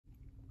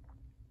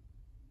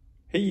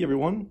Hey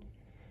everyone!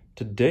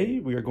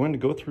 Today we are going to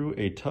go through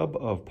a tub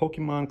of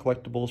Pokemon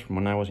collectibles from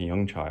when I was a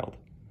young child.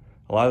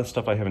 A lot of the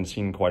stuff I haven't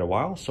seen in quite a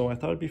while, so I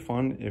thought it'd be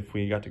fun if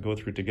we got to go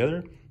through it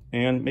together,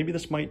 and maybe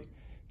this might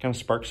kind of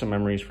spark some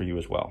memories for you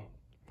as well.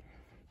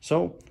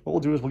 So what we'll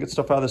do is we'll get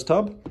stuff out of this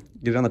tub,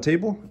 get it on the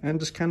table, and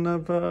just kind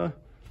of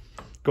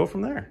go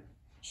from there.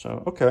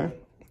 So, okay,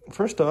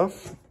 first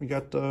off, we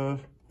got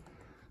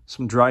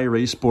some dry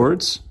erase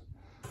boards,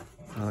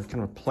 kind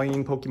of a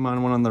plain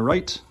Pokemon one on the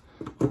right,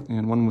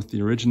 and one with the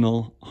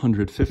original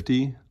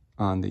 150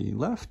 on the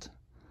left.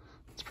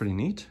 It's pretty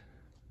neat.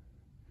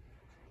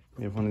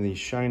 We have one of these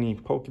shiny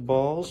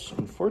Pokeballs.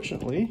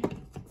 Unfortunately,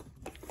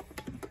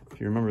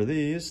 if you remember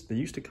these, they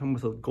used to come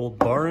with a gold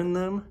bar in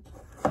them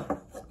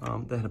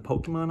that had a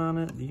Pokemon on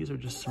it. These are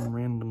just some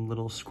random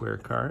little square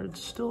cards.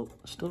 Still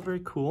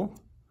very cool.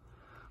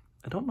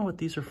 I don't know what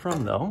these are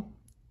from though.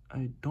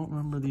 I don't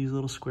remember these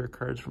little square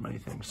cards from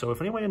anything. So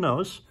if anybody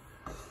knows,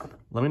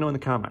 let me know in the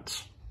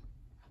comments.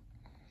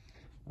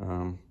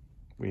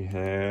 We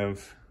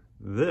have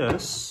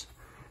this.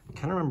 I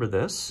kind of remember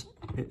this.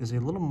 It is a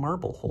little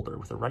marble holder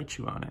with a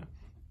Raichu on it.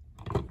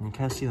 And you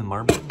kind of see the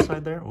marble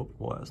inside there. Oh,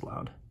 boy, that's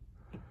loud.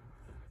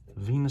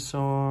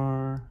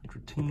 Venusaur,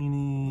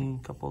 Dratini,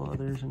 a couple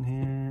others in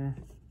here.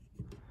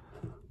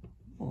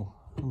 Oh,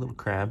 a little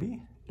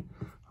Krabby.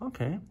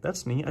 Okay,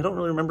 that's neat. I don't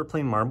really remember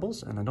playing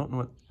marbles, and I don't know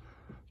what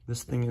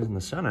this thing is in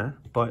the center,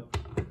 but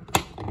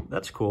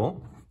that's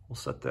cool. We'll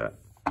set that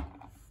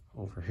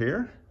over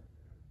here.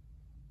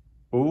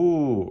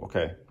 Ooh,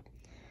 okay.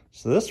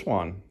 So this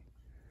one,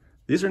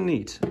 these are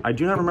neat. I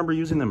do not remember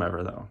using them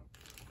ever though.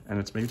 And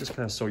it's maybe just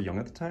kind of so young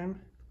at the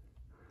time.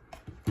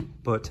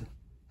 But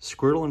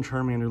Squirtle and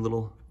Charmander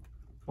little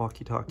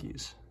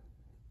walkie-talkies.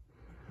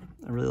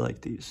 I really like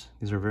these.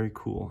 These are very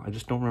cool. I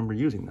just don't remember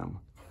using them,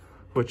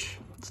 which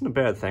isn't a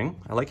bad thing.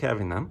 I like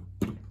having them.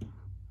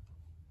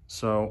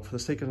 So for the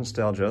sake of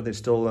nostalgia, they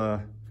still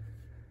are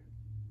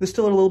a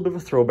little bit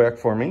of a throwback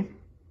for me.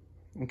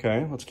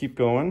 Okay, let's keep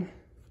going.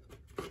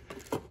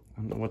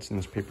 I don't know what's in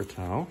this paper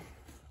towel.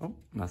 Oh,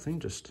 nothing,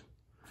 just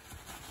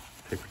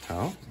paper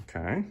towel.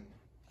 Okay.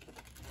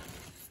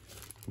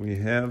 We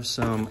have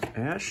some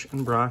Ash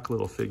and Brock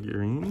little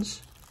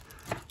figurines.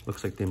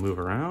 Looks like they move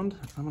around.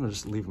 I'm gonna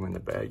just leave them in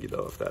the baggie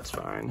though, if that's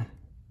fine.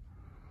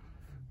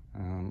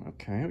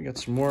 Okay, we got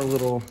some more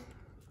little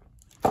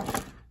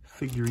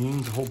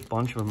figurines, a whole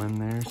bunch of them in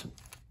there.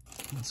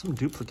 Some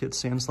duplicate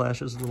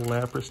Sandslashes, little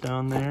Lapras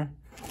down there.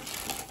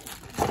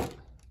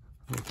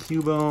 Little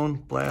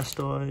Cubone,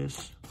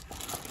 Blastoise.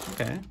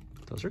 Okay,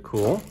 those are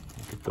cool.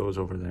 I'll get those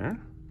over there.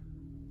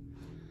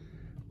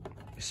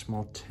 A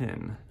small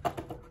tin. I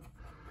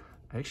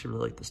actually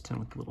really like this tin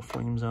with the little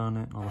flames on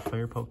it and all the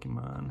fire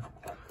Pokemon.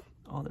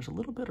 Oh, there's a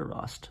little bit of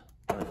rust,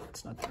 but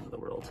it's not the end of the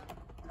world.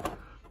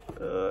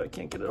 I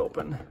can't get it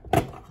open.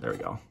 There we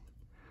go.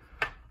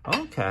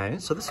 Okay,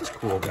 so this is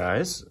cool,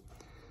 guys.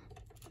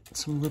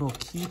 Some little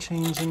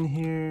keychains in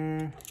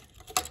here.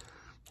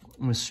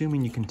 I'm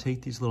assuming you can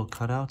take these little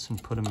cutouts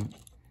and put them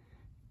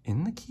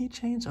in the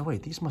keychains? Oh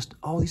wait, these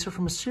are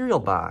from a cereal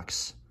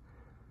box.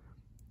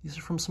 These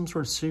are from some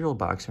sort of cereal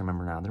box I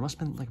remember now. There must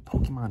have been like a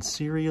Pokemon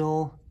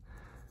cereal.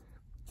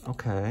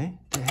 Okay,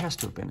 it has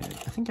to have been it.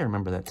 I think I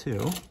remember that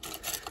too.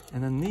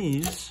 And then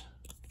these,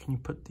 can you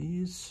put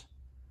these?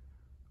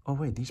 Oh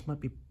wait, these might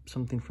be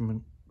something from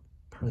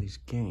a part of these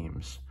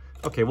games.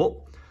 Okay,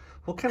 well,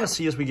 we'll kind of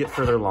see as we get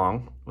further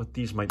along what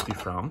these might be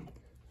from.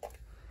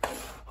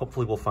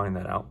 Hopefully we'll find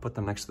that out. Put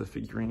them next to the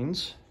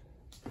figurines.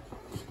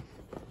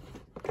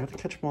 Got to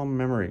catch them all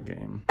memory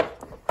game.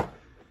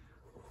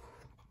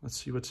 Let's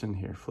see what's in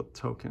here. Flip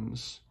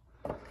tokens.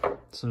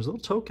 So there's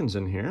little tokens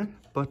in here,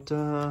 but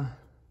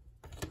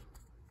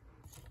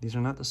these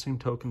are not the same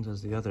tokens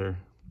as the other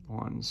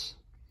ones.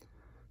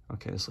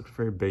 Okay, this looks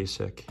very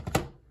basic.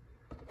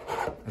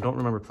 I don't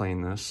remember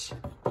playing this.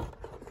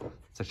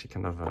 It's actually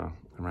kind of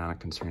ironic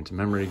considering it's a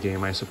memory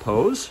game, I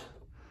suppose.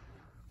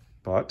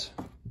 But,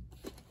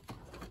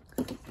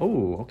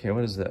 oh, okay,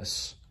 what is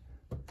this?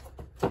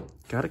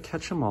 Gotta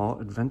Catch 'Em All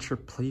Adventure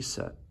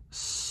Playset.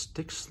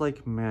 Sticks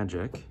Like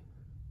Magic.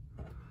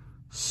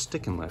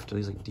 Stick and Lift. Are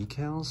these like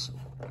decals?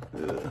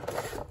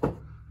 Ugh.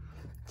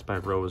 It's by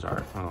Rose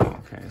Art. Oh,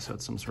 okay, so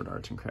it's some sort of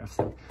arts and crafts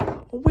thing.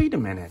 Oh, wait a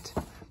minute.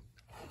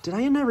 Did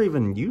I never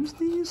even use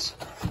these?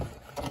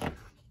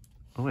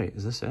 Oh, wait,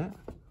 is this it?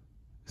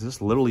 Is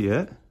this literally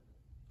it?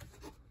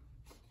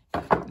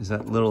 Is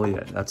that literally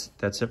it?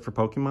 That's it for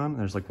Pokemon?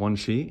 There's like one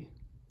sheet?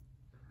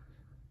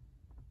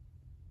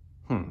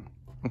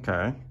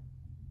 Okay.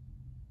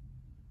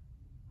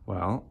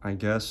 Well, I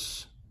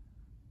guess,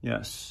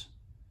 yes.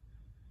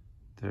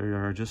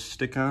 There are just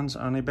stick-ons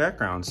on a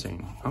background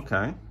scene.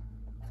 Okay.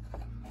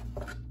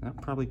 That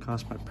probably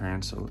cost my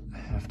parents a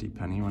hefty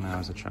penny when I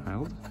was a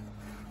child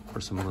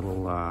for some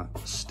little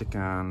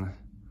stick-on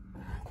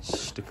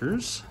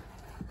stickers.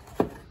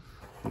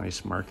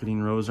 Nice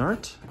marketing, Rose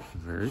Art.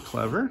 Very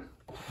clever.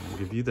 I'll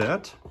give you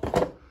that.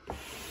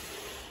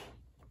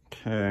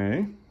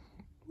 Okay.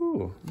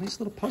 Ooh, nice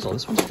little puzzle.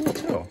 This one's cool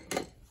too.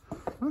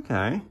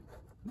 Okay.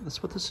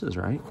 That's what this is,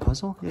 right?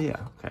 Puzzle? Yeah.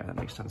 Okay, that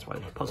makes sense why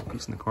there's a puzzle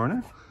piece in the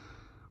corner.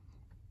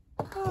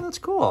 Oh, that's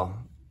cool.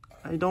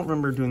 I don't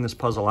remember doing this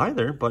puzzle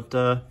either, but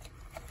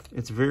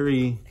it's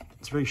very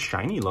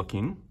shiny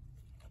looking.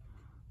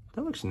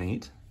 That looks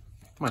neat.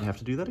 Might have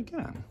to do that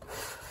again.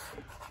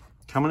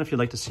 Comment if you'd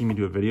like to see me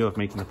do a video of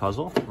making the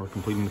puzzle or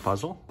completing the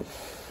puzzle.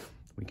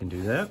 We can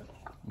do that.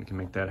 We can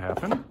make that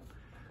happen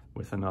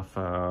with enough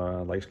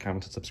likes,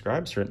 comments, and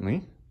subscribe,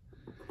 certainly.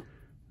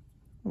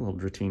 A little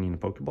Dratini and a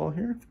Pokeball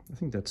here. I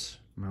think that's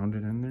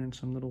mounted in there in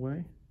some little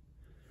way.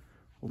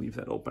 We'll leave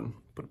that open.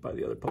 Put it by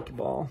the other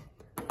Pokeball.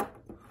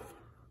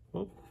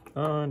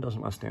 Oh, it doesn't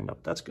want to stand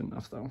up. That's good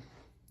enough, though.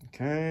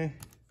 Okay.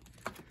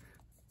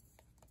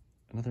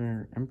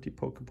 Another empty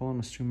Pokeball. I'm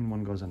assuming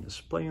one goes on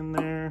display in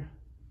there.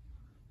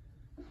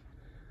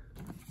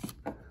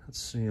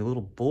 Let's see, a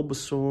little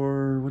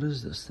Bulbasaur. What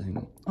is this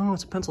thing? Oh,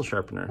 it's a pencil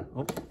sharpener.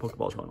 Oh,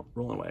 Pokeball's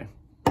rolling away.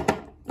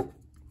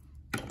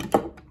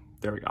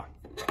 There we go.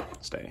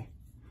 Stay.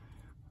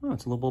 Oh,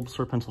 it's a little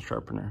Bulbasaur pencil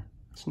sharpener.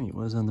 That's neat.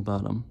 What is on the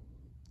bottom?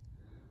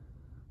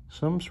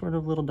 Some sort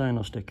of little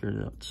dino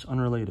sticker that's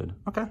unrelated.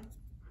 Okay.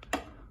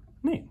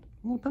 Neat.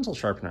 A little pencil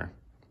sharpener.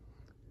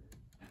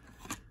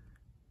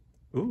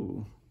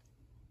 Ooh.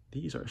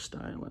 These are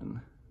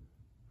styling.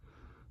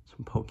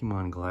 Some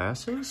Pokemon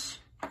glasses.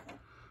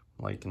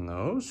 Liking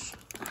those.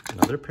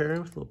 Another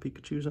pair with little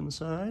Pikachus on the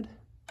side.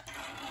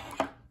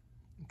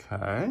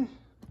 Okay.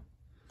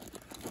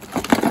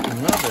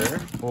 Another,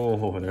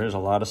 oh, there's a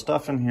lot of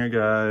stuff in here,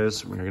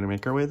 guys. We're gonna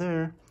make our way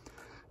there.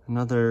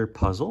 Another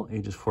puzzle,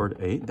 ages 4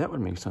 to 8. That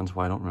would make sense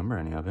why I don't remember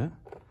any of it.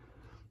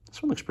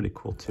 This one looks pretty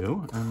cool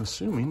too. I'm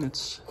assuming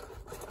it's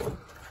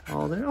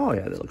all there. Oh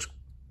yeah, that looks,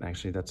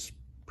 actually that's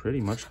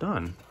pretty much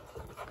done.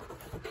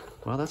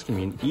 Well, that's gonna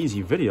be an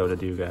easy video to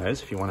do,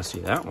 guys, if you wanna see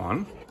that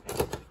one.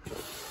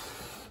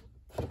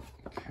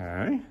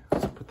 Okay,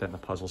 let's put that in the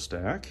puzzle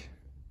stack.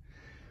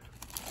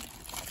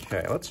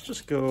 Okay, let's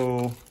just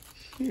go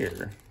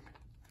here.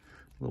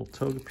 Little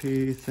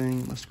Togepi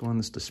thing must go on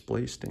this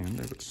display stand,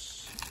 I would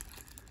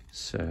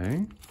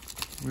say.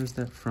 Where's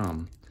that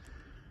from?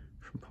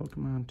 From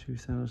Pokemon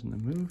 2000, the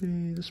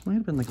movie. This might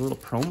have been like a little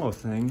promo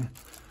thing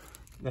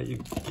that you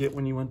get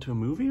when you went to a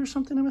movie or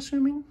something, I'm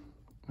assuming.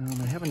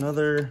 I have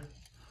another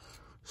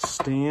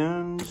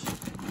stand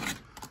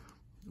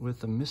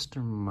with a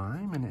Mr.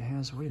 Mime, and it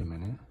has, wait a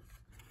minute.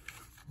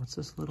 What's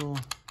this little,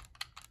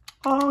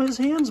 oh, his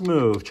hands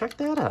move. Check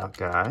that out,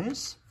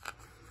 guys.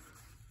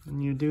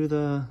 And you do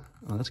the,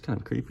 oh, that's kind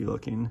of creepy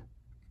looking.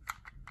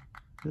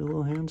 The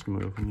little hands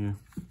move when you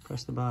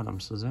press the bottom.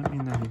 So does that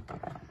mean that he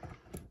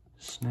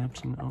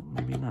snaps and, oh,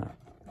 maybe not.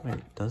 Wait,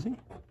 does he?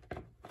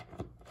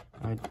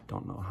 I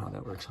don't know how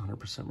that works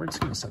 100%. We're just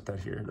gonna set that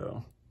here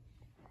though.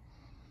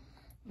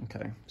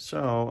 Okay,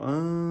 so,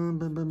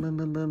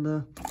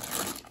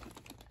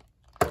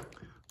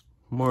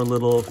 more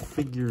little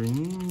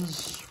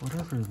figurines,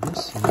 whatever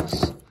this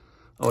is.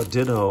 Oh, a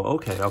Ditto.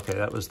 Okay,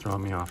 that was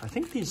throwing me off. I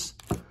think these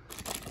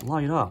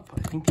light up.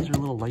 I think these are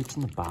little lights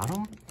in the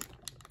bottom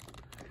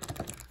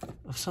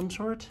of some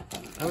sort,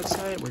 I would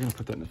say. We're gonna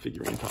put that in the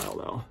figurine pile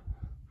though.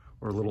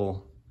 Or a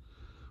little,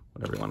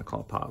 whatever you want to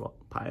call it,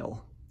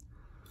 pile.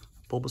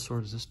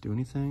 Bulbasaur, does this do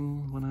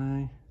anything when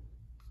I...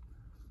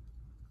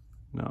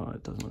 No,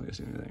 it doesn't really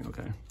do anything,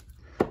 okay.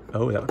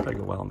 Oh, that would probably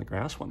go well in the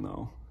grass one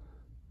though.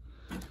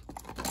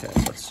 Okay,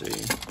 let's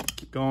see.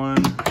 Keep going.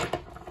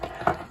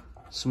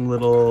 Some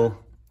little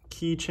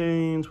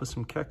keychains with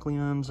some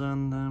Kecleons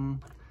on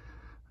them.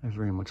 I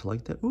very much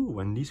like that. Ooh,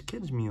 Wendy's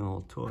Kids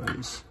Meal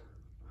toys.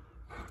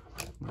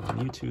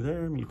 Mewtwo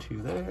there,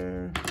 Mewtwo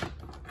there.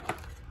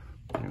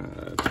 I'm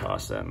gonna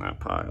toss that in that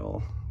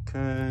pile.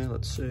 Okay,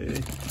 let's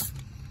see.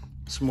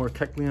 Some more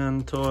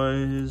Kecleon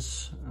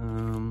toys.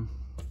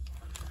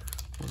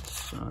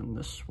 What's on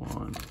this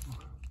one?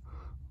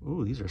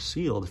 Ooh, these are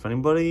sealed. If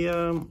anybody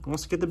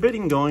wants to get the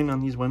bidding going on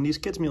these Wendy's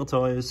Kids Meal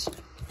toys,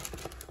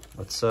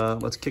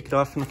 let's kick it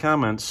off in the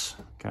comments.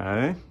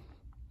 Okay.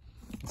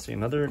 Let's see,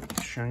 another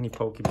shiny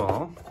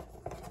Pokeball.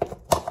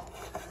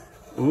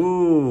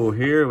 Ooh,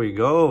 here we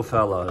go,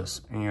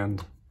 fellas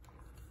and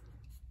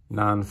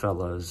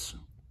non-fellas.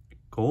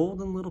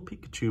 Golden little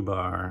Pikachu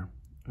bar.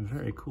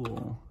 Very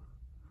cool.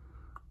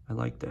 I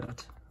like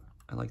that.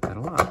 I like that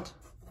a lot.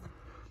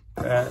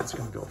 That's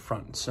gonna go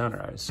front and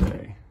center, I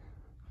say.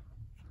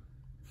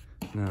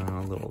 Now,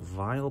 a little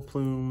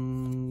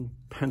Vileplume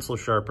pencil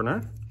sharpener.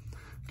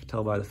 You can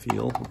tell by the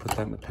feel. We'll put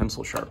that in the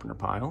pencil sharpener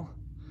pile.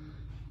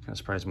 Kind of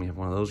surprised me to have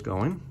one of those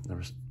going. There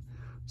was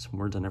some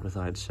words I never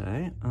thought I'd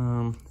say.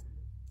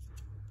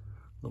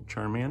 Little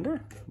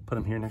Charmander. Put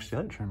him here next to the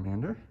other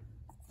Charmander.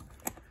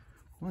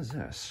 What is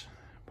this?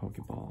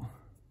 Pokeball.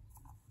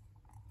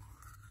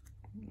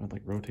 It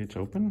like rotates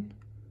open.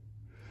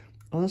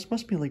 Oh, this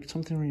must be like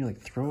something where you like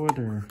throw it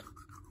or...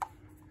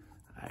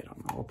 I don't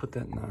know. We'll put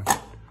that in the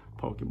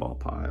Pokeball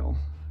pile.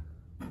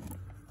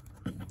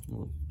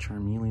 Little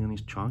Charmeleon,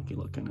 he's chonky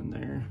looking in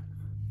there.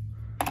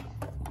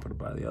 We'll put it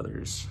by the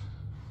others.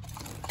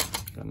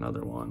 Got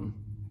another one.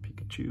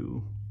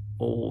 Pikachu.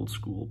 Old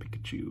school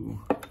Pikachu.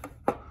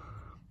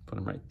 Put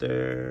them right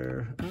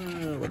there.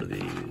 What are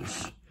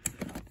these?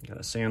 Got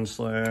a Sand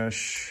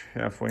Slash,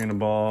 halfway in a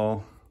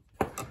ball.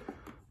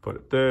 Put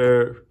it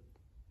there.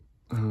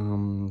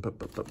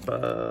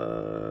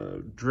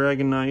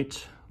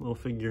 Dragonite, little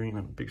figurine.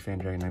 I'm a big fan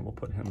of Dragonite. We'll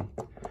put him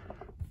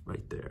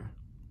right there.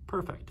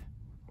 Perfect.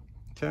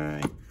 Okay.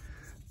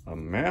 A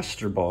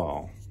Master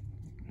Ball.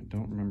 I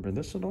don't remember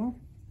this at all,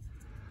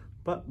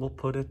 but we'll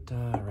put it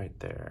right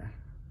there.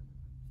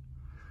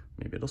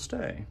 Maybe it'll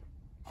stay.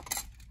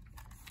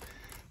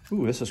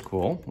 Ooh, this is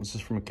cool. This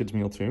is from a kid's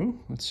meal too.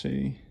 Let's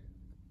see.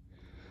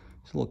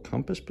 There's a little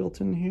compass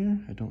built in here.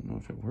 I don't know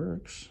if it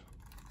works.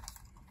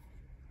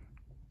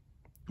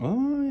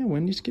 Oh yeah,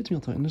 Wendy's kids meal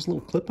time. And there's a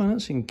little clip on it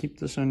so you can keep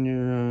this on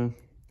your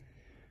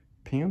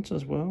pants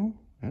as well.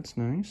 That's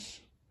nice.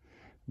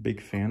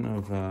 Big fan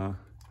of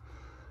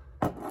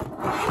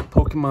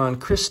Pokemon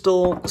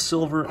Crystal,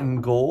 Silver,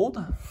 and Gold.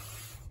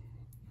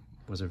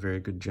 Was a very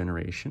good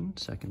generation,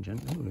 second gen.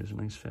 Ooh, there's a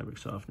nice fabric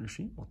softener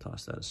sheet. We'll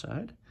toss that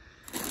aside.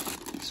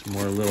 Some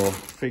more little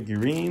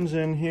figurines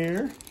in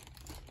here.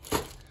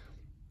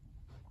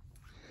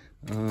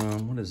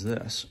 What is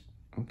this?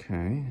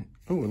 Okay.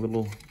 Oh, a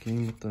little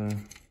game with the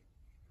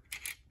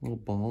little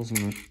balls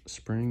in the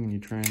spring and you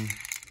try and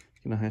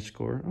get a high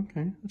score.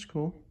 Okay, that's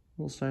cool.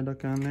 A little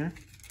Psyduck on there.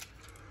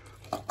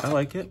 I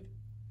like it.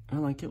 I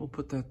like it. We'll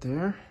put that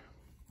there.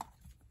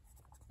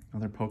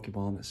 Another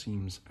Pokeball that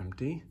seems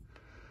empty.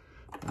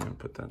 I'm gonna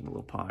put that in a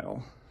little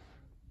pile.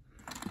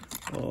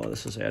 Oh,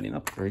 this is adding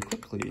up very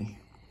quickly.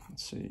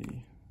 Let's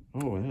see.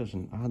 Oh, that is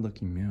an odd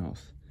looking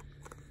mouth.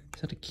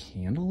 Is that a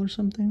candle or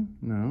something?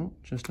 No,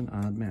 just an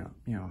odd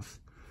mouth.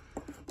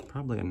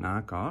 Probably a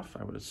knockoff,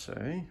 I would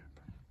say,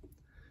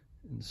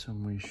 in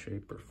some way,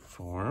 shape, or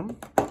form.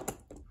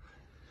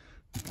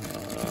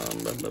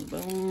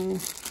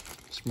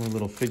 Some more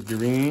little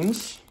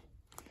figurines.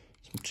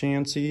 Some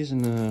Chanseys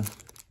and a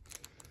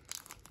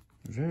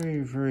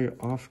very, very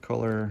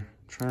off-color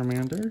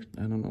Charmander.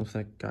 I don't know if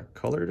that got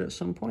colored at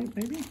some point,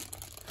 maybe?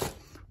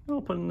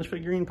 I'll put it in this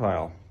figurine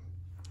pile.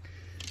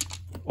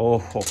 Oh,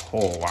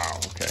 wow,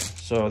 okay.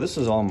 So this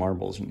is all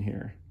marbles in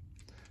here.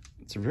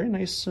 It's a very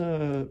nice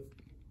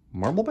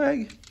marble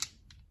bag.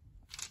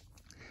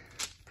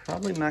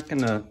 Probably not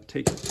gonna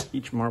take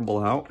each marble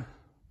out.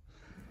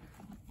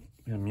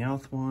 We got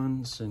Meowth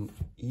ones, an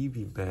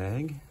Eevee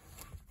bag.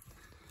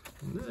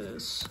 And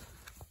this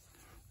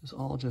is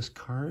all just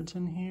cards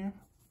in here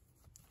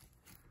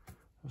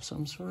of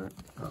some sort.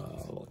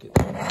 Oh, look at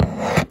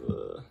that.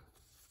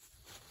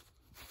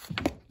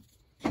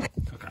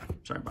 Okay,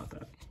 sorry about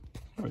that.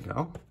 There we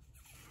go.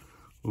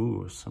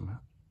 Ooh, some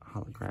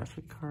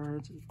holographic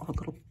cards. Oh, a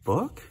little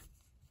book.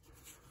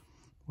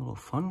 Little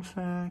fun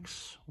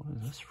facts. What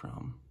is this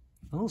from?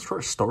 A little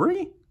short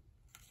story?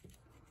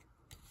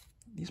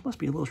 These must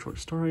be little short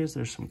stories.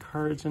 There's some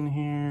cards in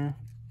here.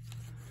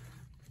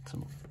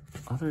 Some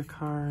other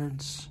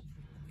cards.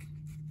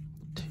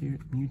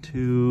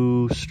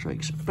 Mewtwo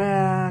Strikes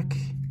Back.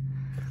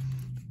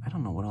 I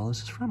don't know what all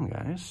this is from,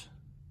 guys.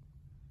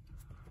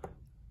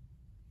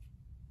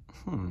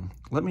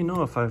 Let me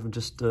know if I've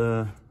just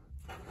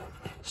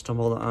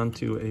stumbled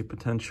onto a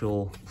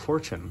potential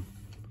fortune.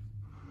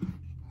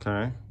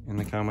 Okay, in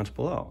the comments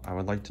below. I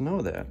would like to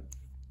know that.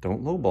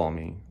 Don't lowball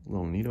me.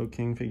 Little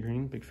Nidoking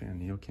figurine. Big fan of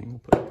Nidoking. We'll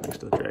put it next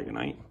to the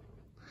Dragonite.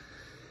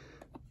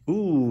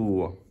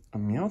 Ooh, a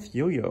Meowth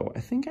Yo-Yo. I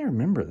think I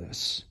remember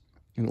this.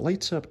 And it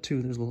lights up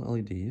too. There's little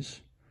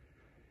LEDs.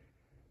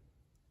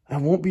 I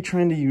won't be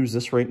trying to use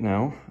this right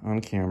now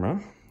on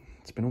camera.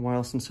 It's been a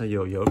while since I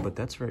yo-yoed, but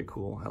that's very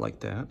cool. I like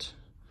that.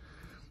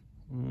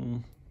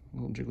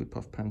 Little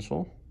Jigglypuff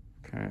pencil.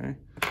 Okay.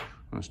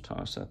 Let's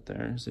toss that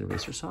there. Is the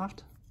eraser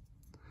soft?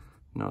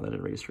 No, that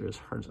eraser is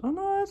hard. Oh,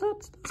 no,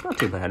 that's not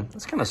too bad.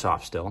 That's kind of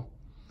soft still.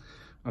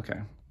 Okay.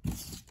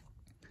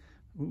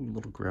 Ooh,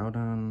 little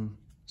Groudon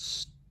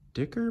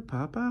sticker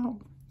pop out.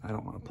 I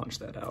don't want to punch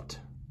that out.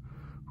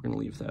 We're going to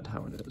leave that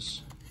how it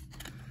is.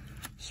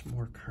 Some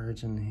more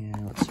cards in here.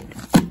 Let's see.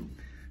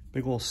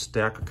 Big old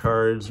stack of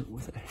cards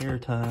with a hair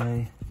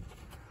tie.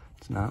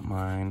 It's not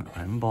mine.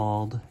 I'm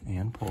bald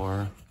and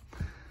poor.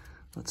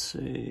 Let's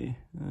see.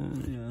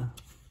 Yeah,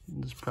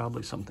 there's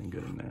probably something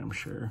good in there, I'm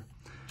sure.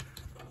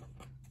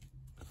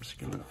 I'm just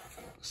gonna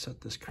set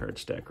this card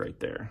stack right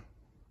there.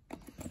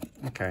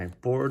 Okay,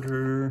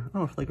 border.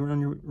 Oh, it's like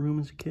around your room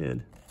as a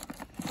kid.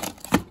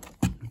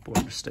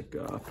 Border stick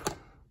up.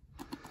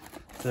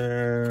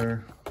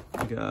 There,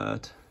 we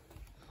got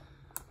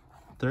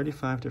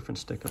 35 different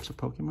stick-ups of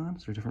Pokemon.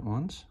 Is there different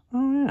ones?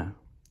 Oh yeah,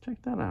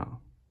 check that out.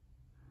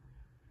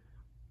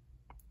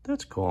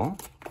 That's cool.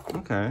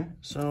 Okay,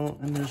 so,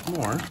 and there's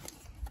more.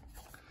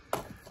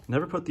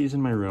 Never put these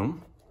in my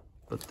room,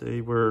 but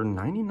they were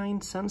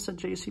 99 cents at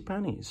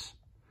JCPenney's.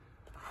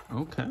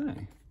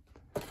 Okay,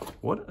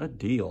 what a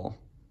deal.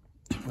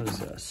 What is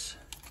this?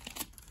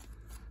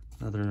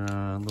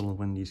 Another little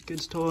Wendy's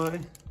Kids toy.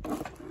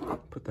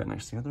 Put that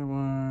next to the other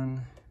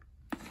one.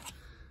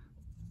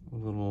 A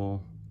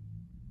little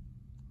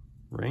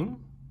ring.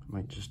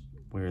 Might just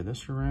wear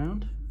this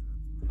around.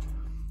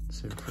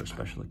 Save it for a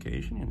special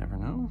occasion, you never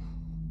know.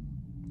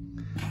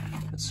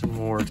 some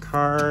more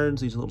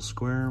cards, these little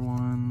square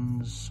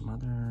ones, some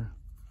other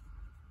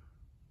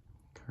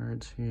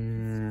cards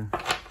here.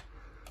 I'm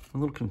a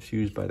little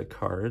confused by the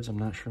cards. I'm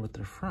not sure what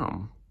they're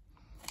from.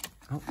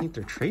 I don't think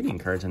they're trading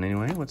cards in any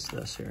way. What's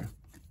this here?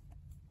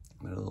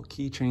 Got a little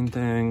keychain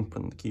thing,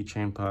 put in the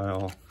keychain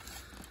pile.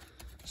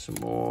 Some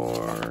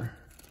more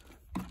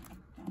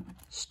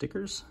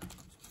stickers.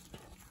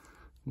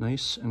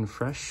 Nice and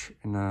fresh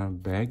in a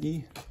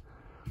baggie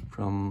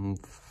from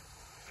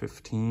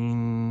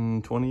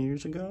 15, 20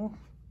 years ago.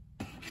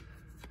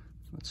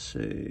 Let's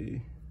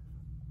see.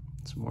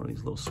 Some more of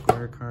these little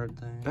square card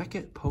things. Back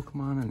at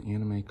Pokemon and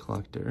Anime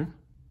Collector.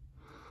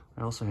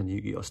 I also had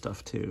Yu-Gi-Oh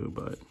stuff too,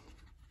 but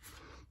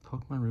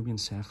Pokemon Ruby and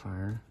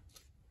Sapphire.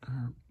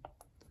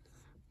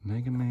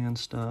 Mega Man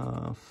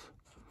stuff.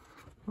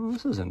 Oh,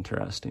 this is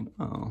interesting.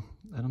 Oh,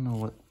 I don't know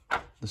what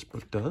this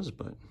book does,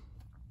 but...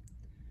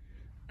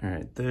 All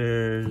right,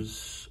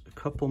 there's a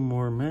couple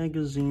more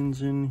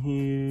magazines in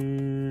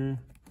here.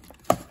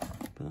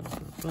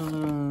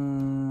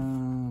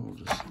 We'll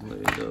just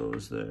lay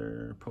those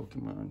there.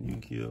 Pokemon,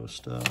 Yu-Gi-Oh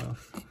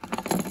stuff.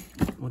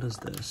 What is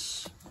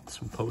this?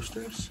 Some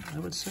posters, I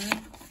would say.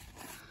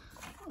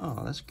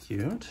 Oh, that's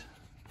cute.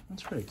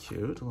 That's very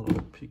cute. A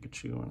little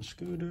Pikachu on a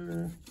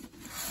scooter.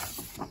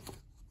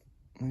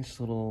 Nice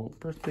little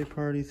birthday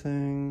party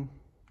thing.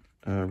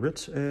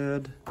 Ritz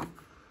ad.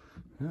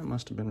 That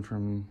must have been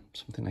from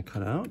something I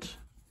cut out.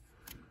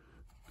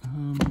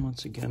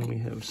 Once again, we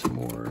have some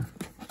more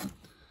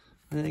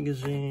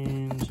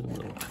magazines and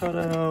little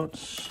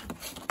cutouts.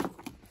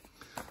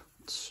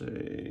 Let's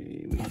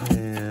see, we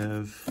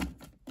have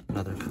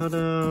another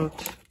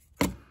cutout,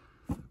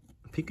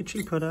 a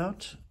Pikachu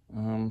cutout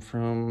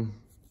from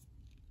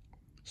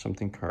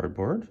something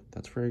cardboard.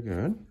 That's very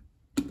good.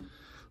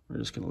 We're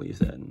just gonna leave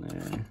that in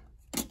there.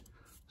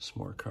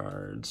 Some more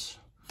cards.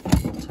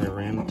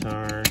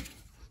 Tyranitar.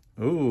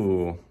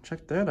 Ooh,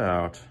 check that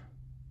out.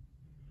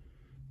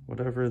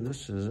 Whatever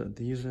this is,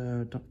 these,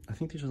 I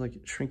think these are like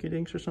Shrinky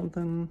Dinks or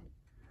something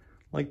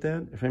like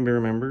that. If anybody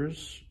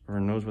remembers or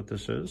knows what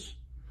this is,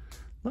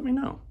 let me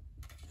know.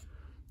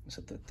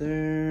 Set that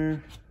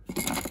there.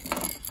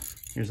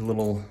 Here's a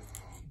little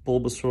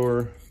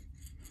Bulbasaur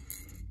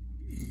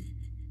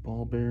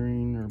ball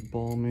bearing or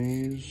ball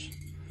maze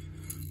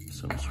of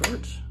some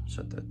sort.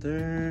 Set that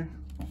there.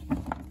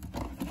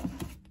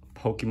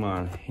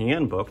 Pokemon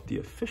Handbook, the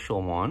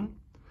official one.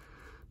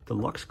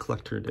 Deluxe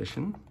Collector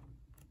Edition.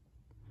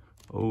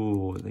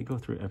 Oh, they go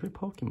through every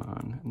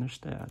Pokemon and their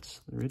stats,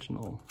 the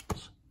originals,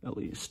 at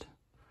least.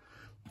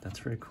 That's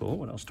very cool.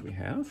 What else do we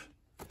have?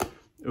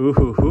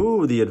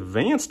 Ooh, the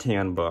Advanced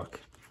Handbook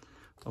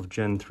of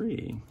Gen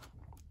 3.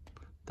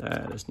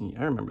 That is neat.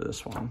 I remember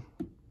this one.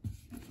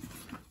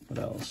 What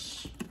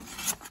else?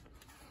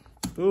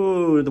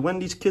 Ooh, the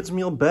Wendy's Kids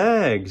Meal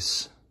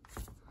Bags.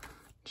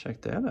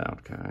 Check that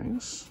out,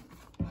 guys.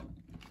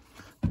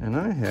 And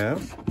I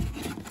have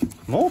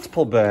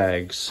multiple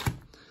bags.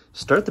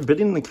 Start the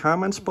bidding in the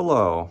comments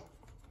below.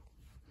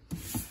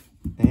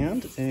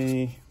 And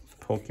a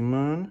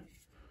Pokemon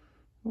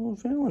little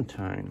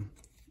Valentine.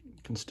 You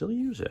can still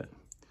use it,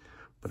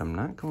 but I'm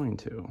not going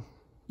to.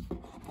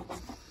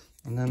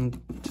 And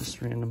then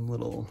just random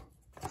little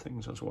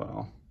things as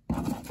well.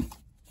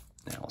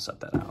 Yeah, I'll set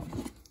that out.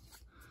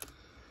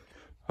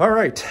 All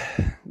right,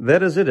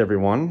 that is it,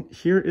 everyone.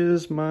 Here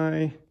is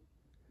my,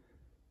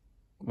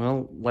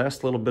 well,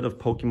 last little bit of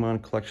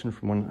Pokemon collection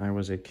from when I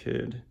was a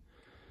kid.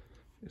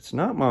 It's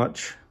not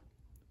much,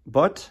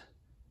 but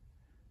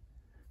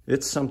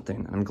it's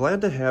something. I'm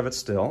glad to have it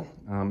still.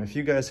 If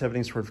you guys have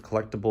any sort of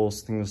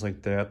collectibles, things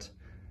like that,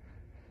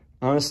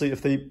 honestly,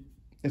 if they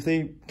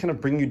kind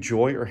of bring you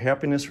joy or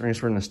happiness or any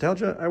sort of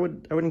nostalgia, I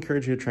would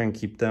encourage you to try and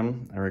keep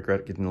them. I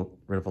regret getting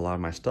rid of a lot of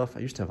my stuff. I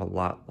used to have a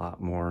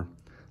lot more,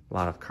 a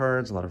lot of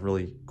cards, a lot of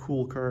really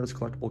cool cards,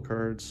 collectible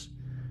cards,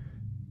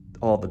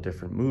 all the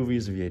different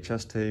movies,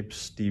 VHS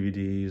tapes,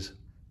 DVDs,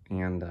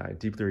 and I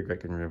deeply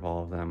regret getting rid of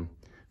all of them.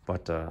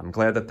 But I'm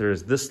glad that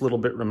there's this little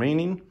bit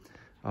remaining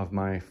of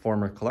my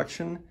former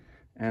collection.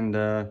 And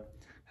I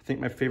think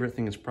my favorite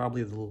thing is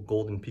probably the little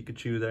golden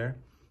Pikachu there.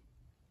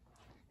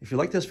 If you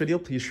like this video,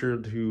 please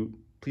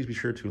be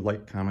sure to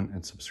like, comment,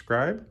 and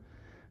subscribe.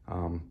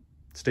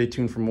 Stay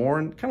tuned for more,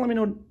 and kind of let me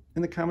know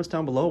in the comments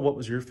down below what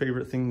was your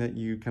favorite thing that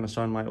you kind of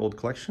saw in my old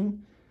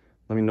collection.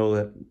 Let me know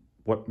that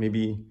what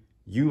maybe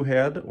you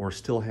had or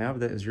still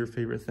have that is your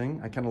favorite thing.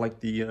 I kind of like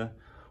the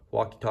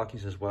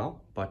walkie-talkies as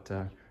well. But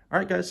all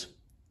right, guys,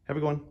 have a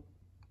good one.